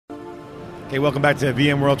Okay, welcome back to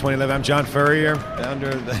VMworld 2011. I'm John Furrier, founder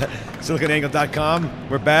of SiliconANGLE.com.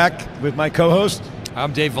 We're back with my co-host.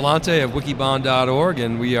 I'm Dave Vellante of Wikibon.org,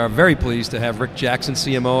 and we are very pleased to have Rick Jackson,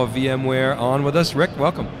 CMO of VMware, on with us. Rick,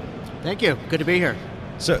 welcome. Thank you. Good to be here.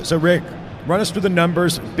 So Rick, run us through the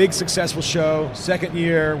numbers. Big successful show, second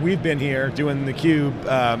year we've been here doing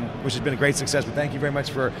theCUBE, which has been a great success, but thank you very much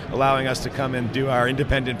for allowing us to come and do our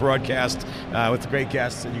independent broadcast with the great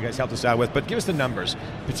guests that you guys helped us out with. But give us the numbers.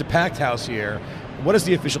 It's a packed house here. What is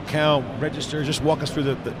the official count, register? Just walk us through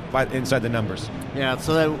the inside the numbers. Yeah,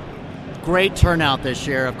 so great turnout this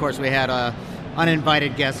year. Of course, we had a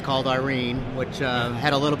uninvited guest called Irene, which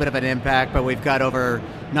had a little bit of an impact, but we've got over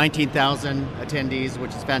 19,000 attendees,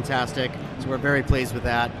 which is fantastic. So we're very pleased with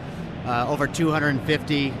that. Over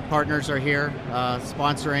 250 partners are here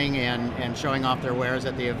sponsoring and showing off their wares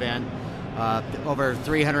at the event. Over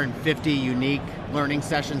 350 unique learning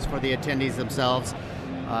sessions for the attendees themselves.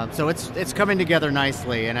 So it's coming together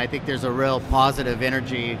nicely, and I think there's a real positive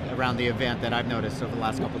energy around the event that I've noticed over the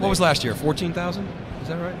last couple of days. What was last year, 14,000? Is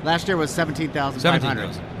that right? Last year was 17,500.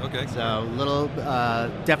 17,000, okay. So little,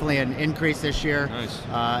 definitely an increase this year. Nice.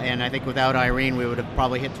 And I think without Irene, we would have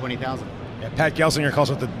probably hit 20,000. Yeah, Pat Gelsinger calls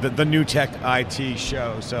it the new tech IT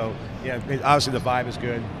show. So yeah, obviously the vibe is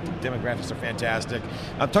good. The demographics are fantastic.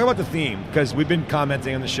 Talk about the theme, because we've been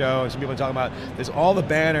commenting on the show. Some people are talking about there's all the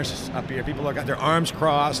banners up here. People have got their arms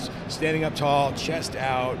crossed, standing up tall, chest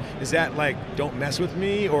out. Is that like don't mess with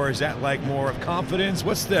me, or is that like more of confidence?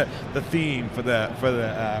 What's the theme for the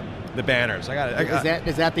banners?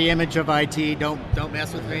 Is that the image of IT? Don't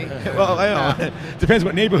mess with me. Well, I don't know. Depends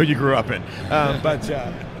what neighborhood you grew up in,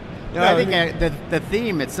 but. No, I think the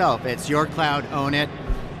theme itself, it's your cloud, own it.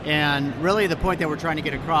 And really the point that we're trying to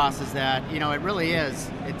get across is that, it really is,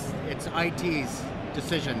 it's IT's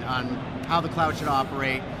decision on how the cloud should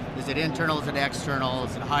operate. Is it internal, is it external,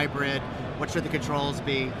 is it hybrid? What should the controls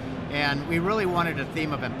be? And we really wanted a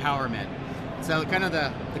theme of empowerment. So kind of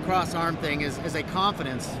the cross-arm thing is a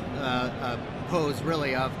confidence pose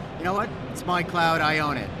really of, you know what, it's my cloud, I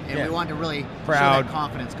own it. And we want to really show that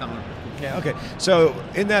confidence coming. Yeah, okay. So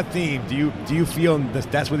in that theme, do you feel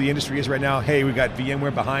that's where the industry is right now? Hey, we got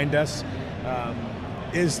VMware behind us.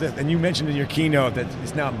 And you mentioned in your keynote that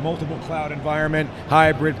it's now multiple cloud environment,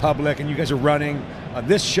 hybrid, public, and you guys are running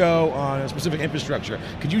this show on a specific infrastructure.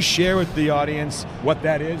 Could you share with the audience what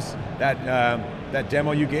that is, that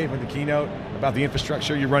demo you gave in the keynote about the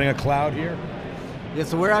infrastructure? You're running a cloud here? Yeah,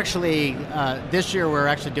 so we're actually, this year we're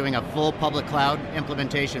actually doing a full public cloud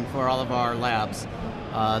implementation for all of our labs.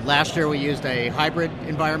 Last year we used a hybrid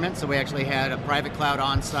environment, so we actually had a private cloud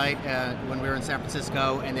on site when we were in San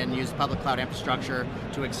Francisco, and then used public cloud infrastructure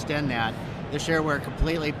to extend that. This year we're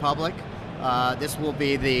completely public. This will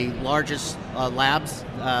be the largest lab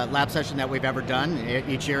session that we've ever done.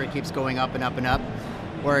 Each year it keeps going up and up and up.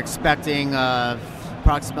 We're expecting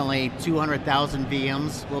approximately 200,000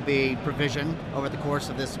 VMs will be provisioned over the course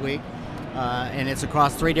of this week, and it's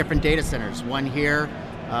across 3 different data centers, one here,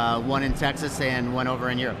 one in Texas, and one over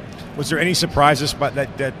in Europe. Was there any surprises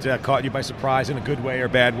that caught you by surprise in a good way or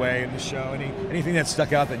bad way in the show? Anything that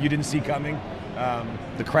stuck out that you didn't see coming?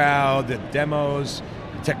 The crowd, the demos,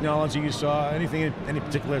 the technology you saw, any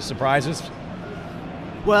particular surprises?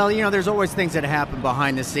 Well, there's always things that happen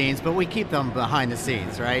behind the scenes, but we keep them behind the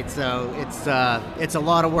scenes, right? So it's a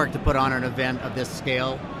lot of work to put on an event of this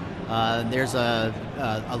scale. There's a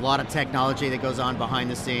lot of technology that goes on behind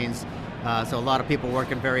the scenes. So a lot of people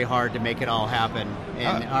working very hard to make it all happen,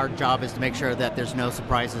 and our job is to make sure that there's no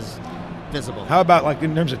surprises visible. How about like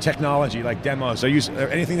in terms of technology, like demos? Are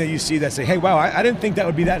anything that you see that say, hey, wow, I didn't think that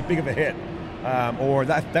would be that big of a hit, or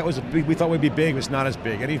that was we thought would be big, it's not as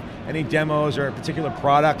big. Any demos or particular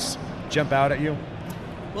products jump out at you?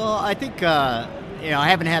 Well, I think I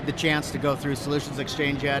haven't had the chance to go through Solutions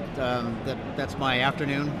Exchange yet. That's my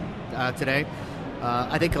afternoon today.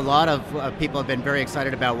 I think a lot of people have been very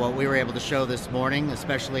excited about what we were able to show this morning,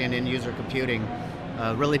 especially in end-user computing,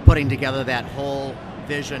 really putting together that whole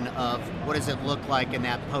vision of what does it look like in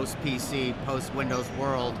that post-PC, post-Windows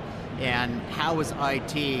world, and how is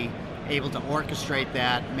IT able to orchestrate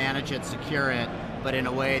that, manage it, secure it, but in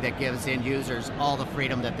a way that gives end users all the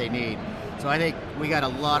freedom that they need. So I think we got a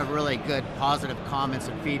lot of really good positive comments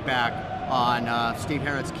and feedback on Steve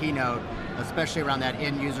Herrod's keynote, especially around that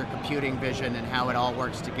end-user computing vision and how it all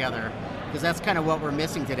works together. Because that's kind of what we're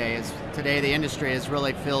missing today, is today the industry is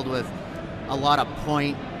really filled with a lot of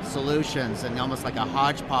point solutions and almost like a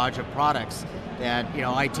hodgepodge of products that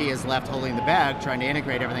IT is left holding the bag, trying to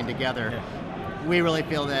integrate everything together. Yeah. We really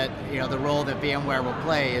feel that the role that VMware will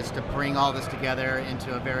play is to bring all this together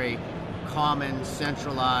into a very common,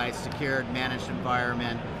 centralized, secured, managed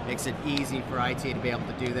environment, makes it easy for IT to be able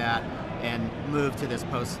to do that and move to this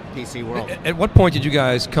post-PC world. At what point did you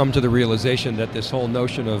guys come to the realization that this whole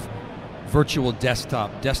notion of virtual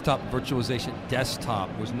desktop virtualization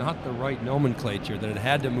desktop was not the right nomenclature, that it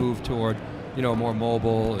had to move toward more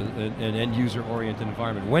mobile and end-user oriented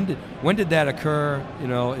environment? When did that occur,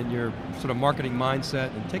 in your sort of marketing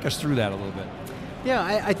mindset? And take us through that a little bit. Yeah,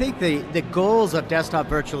 I think the goals of desktop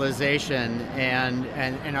virtualization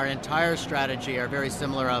and our entire strategy are very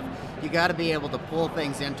similar. Of you got to be able to pull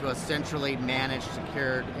things into a centrally managed,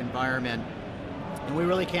 secured environment, and we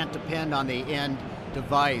really can't depend on the end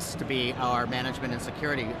device to be our management and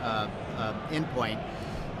security endpoint.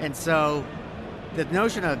 And so the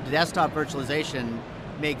notion of desktop virtualization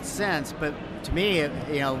makes sense, but to me,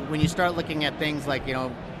 when you start looking at things like,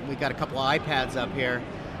 we've got a couple of iPads up here,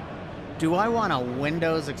 do I want a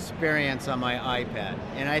Windows experience on my iPad?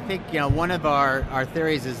 And I think one of our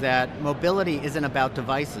theories is that mobility isn't about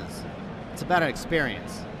devices, it's about an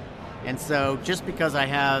experience. And so just because I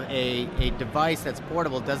have a device that's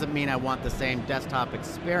portable doesn't mean I want the same desktop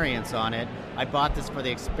experience on it. I bought this for the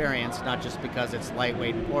experience, not just because it's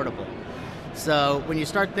lightweight and portable. So when you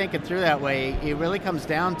start thinking through that way, it really comes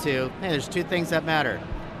down to, hey, there's two things that matter: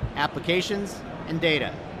 applications and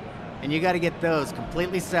data. And you got to get those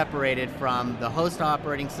completely separated from the host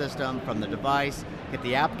operating system, from the device, get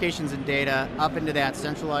the applications and data up into that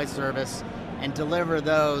centralized service, and deliver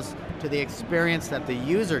those to the experience that the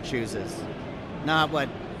user chooses, not what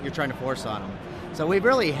you're trying to force on them. So we've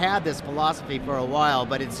really had this philosophy for a while,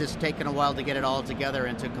 but it's just taken a while to get it all together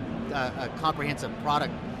into a comprehensive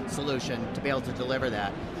product solution to be able to deliver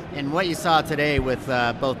that. And what you saw today with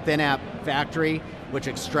both ThinApp Factory, which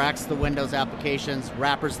extracts the Windows applications,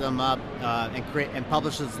 wrappers them up, and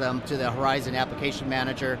publishes them to the Horizon Application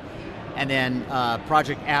Manager, and then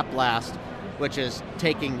Project App Blast, which is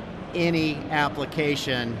taking any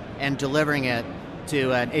application and delivering it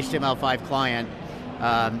to an HTML5 client.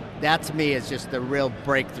 That to me is just the real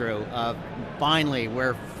breakthrough of finally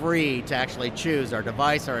we're free to actually choose our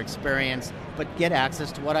device, our experience, but get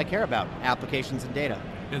access to what I care about, applications and data.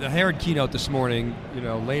 The Herod keynote this morning,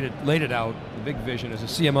 laid it out, the big vision. As a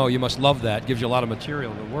CMO, you must love that. Gives you a lot of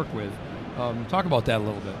material to work with. Talk about that a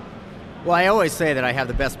little bit. Well, I always say that I have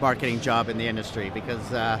the best marketing job in the industry because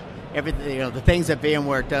the things that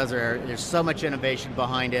VMware does there's so much innovation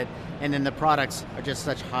behind it, and then the products are just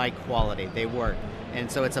such high quality. They work, and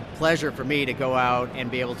so it's a pleasure for me to go out and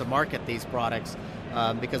be able to market these products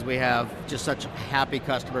because we have just such a happy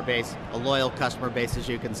customer base, a loyal customer base, as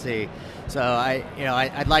you can see. So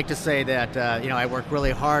I'd like to say that I work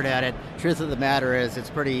really hard at it. Truth of the matter is,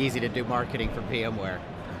 it's pretty easy to do marketing for VMware.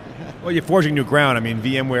 Well, you're forging new ground. I mean,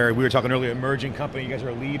 VMware, we were talking earlier, emerging company, you guys are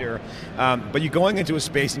a leader, but you're going into a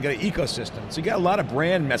space and you got an ecosystem. So you got a lot of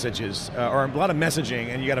brand messages, or a lot of messaging,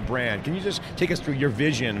 and you got a brand. Can you just take us through your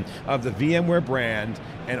vision of the VMware brand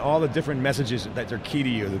and all the different messages that are key to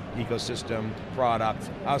you, the ecosystem,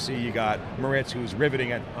 product? Obviously you got Moritz, who's riveting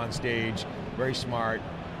it on stage, very smart.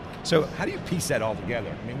 So how do you piece that all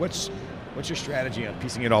together? I mean, what's your strategy on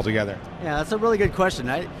piecing it all together? Yeah, that's a really good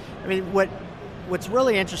question. I mean, What's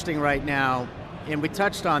really interesting right now, and we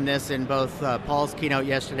touched on this in both Paul's keynote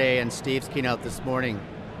yesterday and Steve's keynote this morning,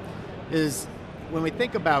 is when we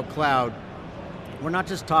think about cloud, we're not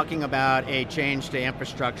just talking about a change to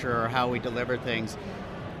infrastructure or how we deliver things.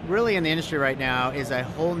 Really in the industry right now is a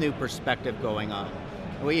whole new perspective going on.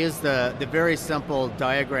 We use the very simple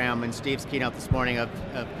diagram in Steve's keynote this morning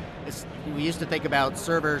we used to think about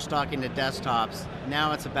servers talking to desktops.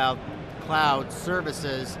 Now it's about cloud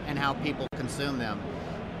services and how people consume them.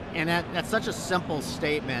 And that's such a simple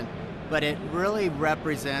statement, but it really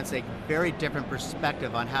represents a very different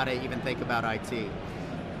perspective on how to even think about IT.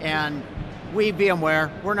 And we,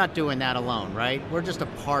 VMware, we're not doing that alone, right? We're just a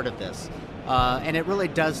part of this. And it really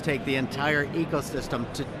does take the entire ecosystem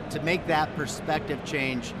to make that perspective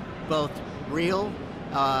change both real,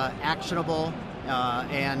 actionable,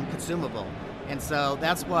 and consumable. And so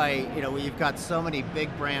that's why you've got so many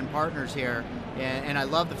big brand partners here, and I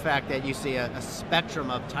love the fact that you see a spectrum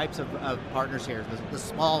of types of partners here. The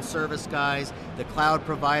small service guys, the cloud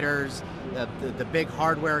providers, the big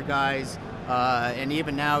hardware guys, and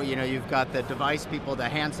even now you've got the device people, the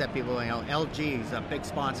handset people. LG's a big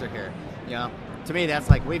sponsor here. To me, that's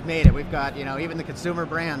like we've made it. We've got even the consumer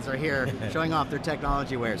brands are here showing off their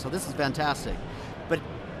technology wear. So this is fantastic. But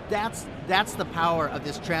that's the power of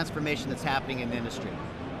this transformation that's happening in the industry.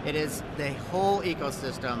 It is the whole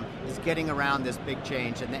ecosystem is getting around this big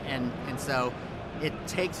change, and so it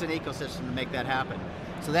takes an ecosystem to make that happen.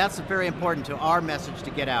 So that's very important to our message to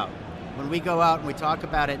get out. When we go out and we talk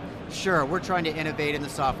about it, Sure, we're trying to innovate in the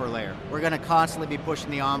software layer. We're going to constantly be pushing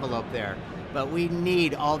the envelope there. But we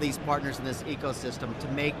need all these partners in this ecosystem to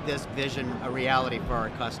make this vision a reality for our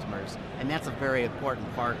customers. And that's a very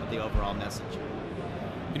important part of the overall message.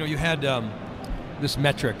 You know, you had this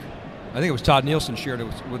metric, I think it was Todd Nielsen shared it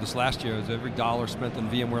with us last year. It was every dollar spent on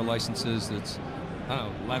VMware licenses, that's, I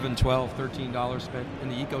don't know, $11, $12, $13 spent in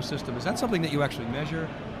the ecosystem. Is that something that you actually measure?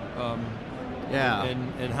 Yeah.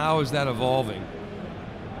 And how is that evolving?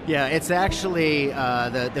 Yeah, it's actually,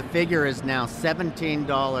 the figure is now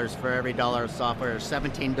 $17 for every dollar of software,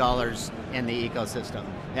 $17 in the ecosystem.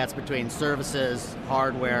 That's between services,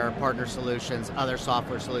 hardware, partner solutions, other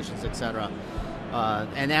software solutions, et cetera.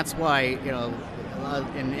 And that's why, you know,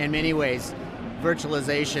 in many ways,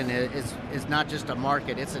 virtualization is not just a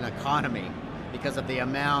market, it's an economy because of the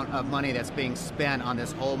amount of money that's being spent on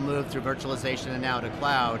this whole move through virtualization and now to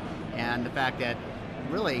cloud, and the fact that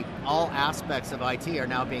really all aspects of IT are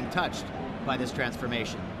now being touched by this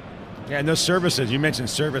transformation. Yeah, and those services, you mentioned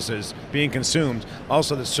services being consumed,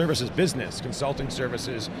 also the services business, consulting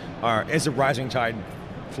services as a rising tide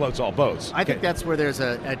floats all boats. I think that's where there's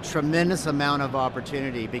a tremendous amount of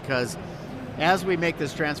opportunity, because as we make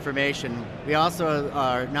this transformation, we also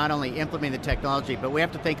are not only implementing the technology, but we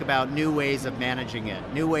have to think about new ways of managing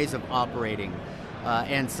it, new ways of operating.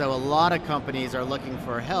 And so a lot of companies are looking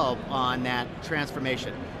for help on that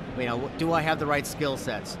transformation. You know, do I have the right skill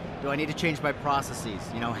sets? Do I need to change my processes?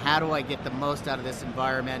 You know, how do I get the most out of this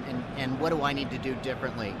environment, and what do I need to do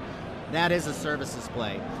differently? That is a services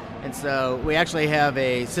play. And so we actually have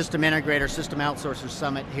a system integrator, system outsourcer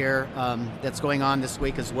summit here that's going on this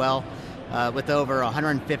week as well, with over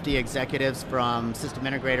 150 executives from system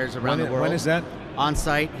integrators around the world. When is that? On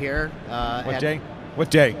site here. What day? What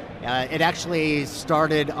day? It actually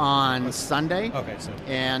started on Sunday. Okay, so.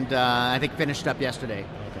 And I think finished up yesterday.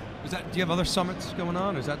 Do you have other summits going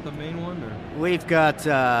on? Is that the main one? Or? We've got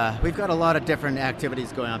a lot of different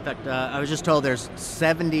activities going on. In fact, I was just told there's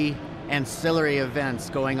 70 ancillary events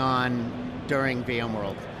going on during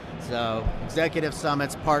VMworld. So executive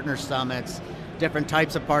summits, partner summits, different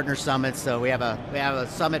types of partner summits. So we have a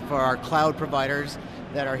summit for our cloud providers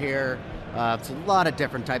that are here. It's a lot of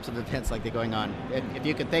different types of events like they're going on. If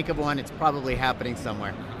you can think of one, it's probably happening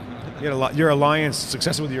somewhere. Your alliance,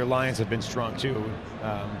 success with your alliance have been strong too.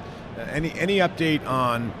 Any update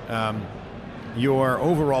on your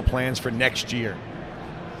overall plans for next year?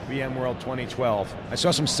 VMworld 2012. I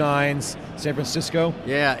saw some signs, San Francisco.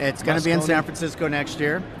 Yeah, it's going to be in San Francisco next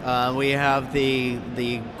year. We have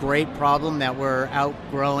the great problem that we're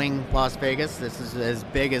outgrowing Las Vegas. This is as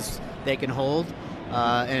big as they can hold.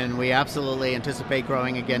 And we absolutely anticipate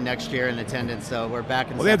growing again next year in attendance, so we're back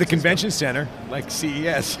in San Francisco. They have the convention center, like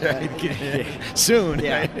CES, right? Soon.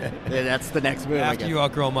 Yeah, that's the next move. After you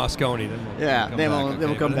outgrow Moscone, then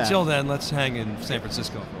we'll come back. Until then, let's hang in San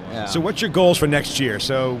Francisco. Yeah. So what's your goals for next year?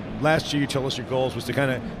 So last year you told us your goals was to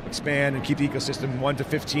kind of expand and keep the ecosystem. 1 to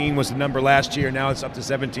 15 was the number last year, now it's up to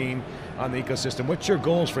 17 on the ecosystem. What's your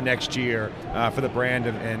goals for next year for the brand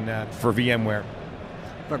and for VMware?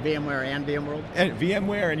 For VMware and VMworld? And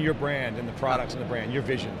VMware and your brand and the products and the brand, your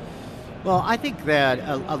vision. Well, I think that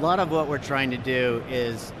a lot of what we're trying to do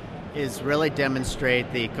is really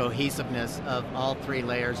demonstrate the cohesiveness of all three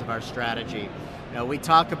layers of our strategy. You know, we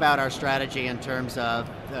talk about our strategy in terms of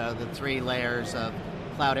the three layers of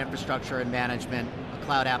cloud infrastructure and management, a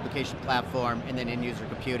cloud application platform, and then end-user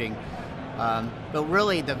computing. But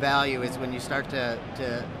really the value is when you start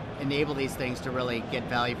to enable these things to really get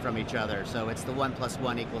value from each other. So it's the 1 +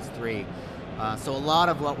 1 = 3. So a lot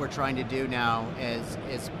of what we're trying to do now is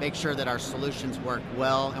make sure that our solutions work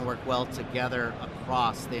well and work well together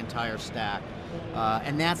across the entire stack.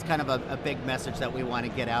 And that's kind of a big message that we want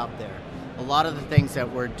to get out there. A lot of the things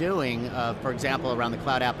that we're doing, for example, around the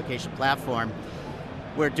cloud application platform,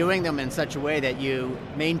 we're doing them in such a way that you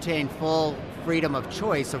maintain full freedom of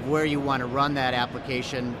choice of where you want to run that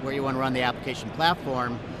application, where you want to run the application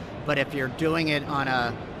platform. But if you're doing it on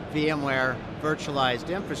a VMware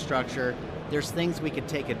virtualized infrastructure, there's things we could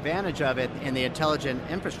take advantage of it in the intelligent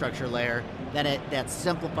infrastructure layer that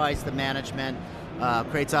simplifies the management,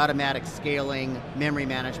 creates automatic scaling, memory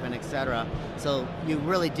management, etc. So you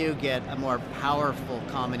really do get a more powerful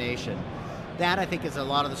combination. That, I think, is a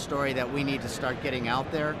lot of the story that we need to start getting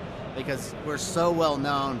out there, because we're so well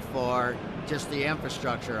known for just the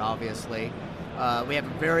infrastructure, obviously. We have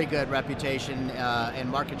a very good reputation and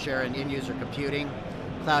market share in end-user computing.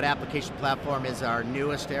 Cloud application platform is our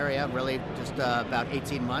newest area, really just about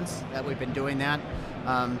 18 months that we've been doing that.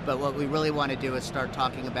 But what we really want to do is start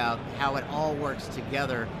talking about how it all works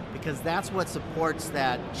together, because that's what supports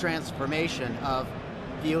that transformation of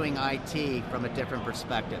viewing IT from a different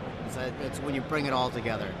perspective. It's when you bring it all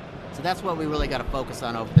together. So that's what we really got to focus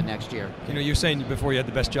on over the next year. You know, you were saying before you had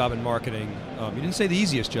the best job in marketing. You didn't say the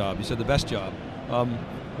easiest job. You said the best job.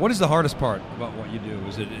 What is the hardest part about what you do?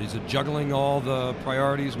 Is it juggling all the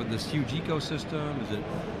priorities with this huge ecosystem?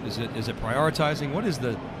 Is it prioritizing? What is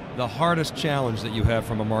the hardest challenge that you have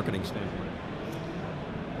from a marketing standpoint?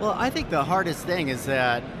 Well, I think the hardest thing is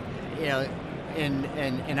that, you know,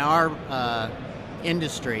 in our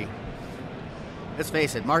industry, let's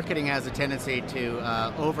face it, marketing has a tendency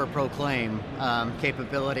to over-proclaim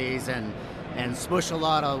capabilities and smush a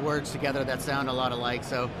lot of words together that sound a lot alike.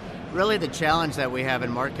 So really the challenge that we have in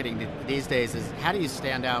marketing these days is how do you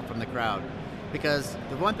stand out from the crowd? Because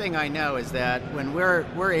the one thing I know is that when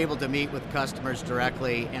we're able to meet with customers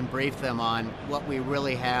directly and brief them on what we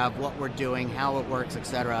really have, what we're doing, how it works,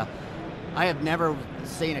 etc., I have never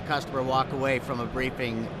seen a customer walk away from a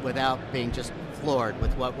briefing without being just floored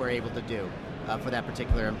with what we're able to do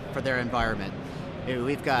for their environment.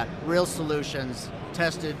 We've got real solutions,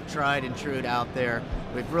 tested, tried, and true out there.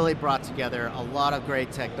 We've really brought together a lot of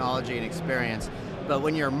great technology and experience. But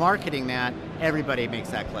when you're marketing that, everybody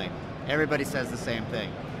makes that claim. Everybody says the same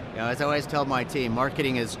thing. You know, as I always tell my team,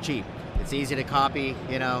 marketing is cheap. It's easy to copy,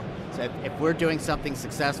 you know. So if we're doing something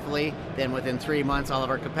successfully, then within 3 months, all of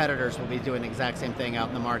our competitors will be doing the exact same thing out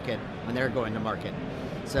in the market when they're going to market.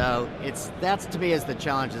 So that's to me is the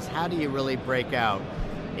challenge, is how do you really break out?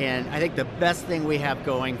 And I think the best thing we have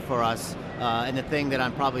going for us, and the thing that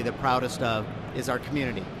I'm probably the proudest of, is our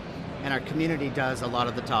community. And our community does a lot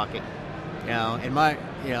of the talking. You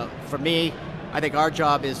know, for me, I think our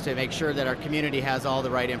job is to make sure that our community has all the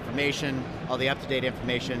right information, all the up-to-date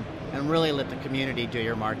information, and really let the community do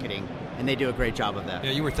your marketing. And they do a great job of that.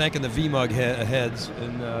 Yeah, you were thanking the VMUG heads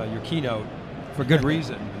in your keynote for good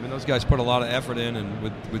reason. I mean, those guys put a lot of effort in and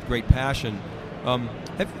with great passion.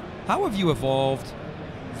 How have you evolved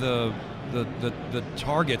the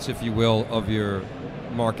targets, if you will, of your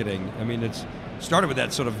marketing? I mean, it's started with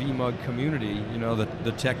that sort of VMUG community, you know,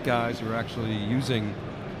 the tech guys who are actually using,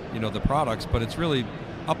 you know, the products, but it's really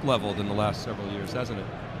up-leveled in the last several years, hasn't it?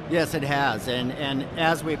 Yes, it has. And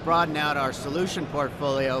as we broaden out our solution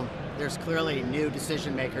portfolio, there's clearly new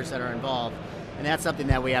decision makers that are involved. And that's something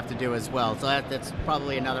that we have to do as well. So that's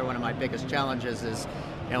probably another one of my biggest challenges is,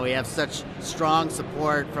 you know, we have such strong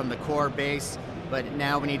support from the core base, but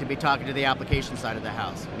now we need to be talking to the application side of the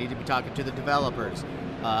house. We need to be talking to the developers.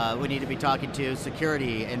 We need to be talking to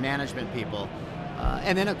security and management people.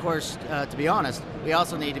 And then, of course, to be honest, we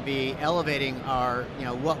also need to be elevating our, you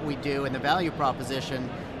know, what we do and the value proposition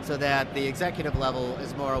so that the executive level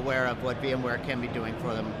is more aware of what VMware can be doing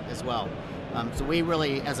for them as well. So we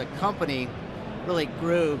really, as a company, really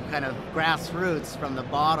grew kind of grassroots from the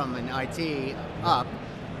bottom in IT up,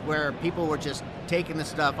 where people were just taking the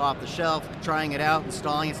stuff off the shelf, trying it out,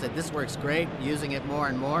 installing it, said this works great, using it more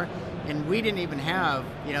and more. And we didn't even have,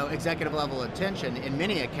 you know, executive level attention in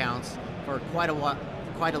many accounts for quite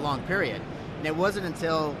a long period. And it wasn't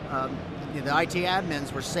until the IT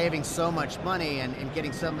admins were saving so much money and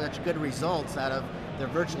getting so much good results out of their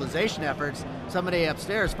virtualization efforts, somebody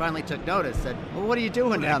upstairs finally took notice, said, well, what are you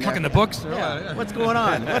doing down there? Cooking the books? Yeah, what's going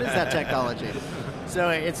on? What is that technology? So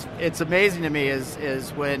it's amazing to me is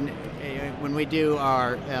when we do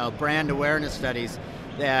our brand awareness studies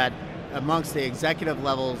that amongst the executive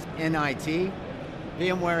levels in IT,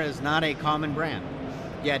 VMware is not a common brand.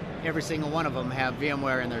 Yet every single one of them have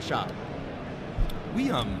VMware in their shop.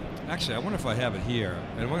 We actually, I wonder if I have it here,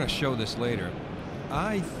 and I'm going to show this later.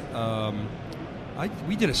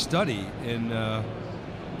 We did a study in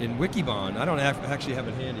Wikibon. I don't actually have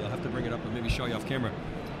it handy. I'll have to bring it up and maybe show you off camera.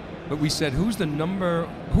 But we said, who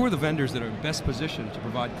are the vendors that are in best position to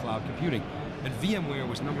provide cloud computing? And VMware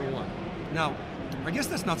was number one. Now, I guess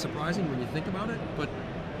that's not surprising when you think about it, but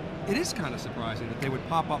it is kind of surprising that they would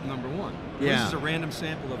pop up number one. Yeah. This is a random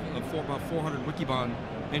sample of about 400 Wikibon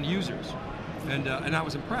end users. And I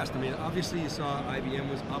was impressed. I mean, obviously you saw IBM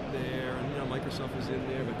was up there, and you know Microsoft was in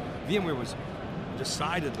there, but VMware was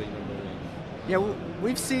decidedly number one. Yeah,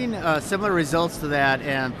 we've seen similar results to that,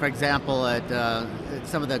 and for example, at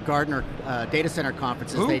some of the Gartner data center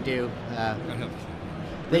conferences, they do.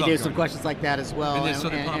 They do some questions like that as well,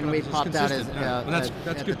 and we popped out as that's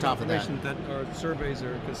at good the top of that. confirmation that our surveys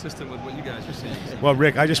are consistent with what you guys are seeing. Well,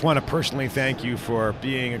 Rick, I just want to personally thank you for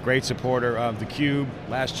being a great supporter of theCUBE.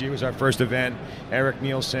 Last year was our first event. Eric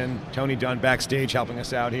Nielsen, Tony Dunn backstage helping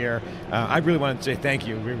us out here. I really want to say thank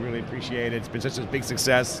you. We really appreciate it. It's been such a big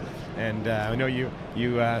success, and I know you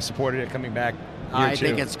supported it coming back. I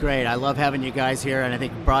think it's great. I love having you guys here, and I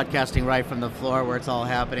think broadcasting right from the floor where it's all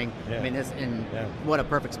happening. Yeah. I mean, what a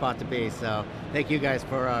perfect perfect spot to be. So thank you guys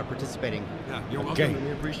for participating. Yeah, you're welcome, Okay. and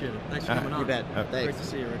we appreciate it. Thanks for coming on. You bet. Great Thanks. to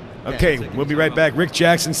see you, Rick. Okay, Yeah, we'll be right back. Rick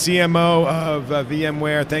Jackson, CMO of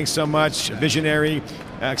VMware. Thanks so much. Visionary.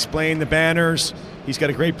 Explain the banners. He's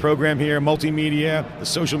got a great program here, multimedia. The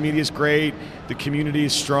social media is great. The community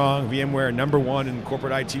is strong. VMware #1 in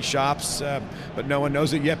corporate IT shops, but no one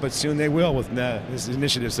knows it yet, but soon they will with this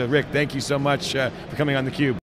initiative. So Rick, thank you so much for coming on theCUBE.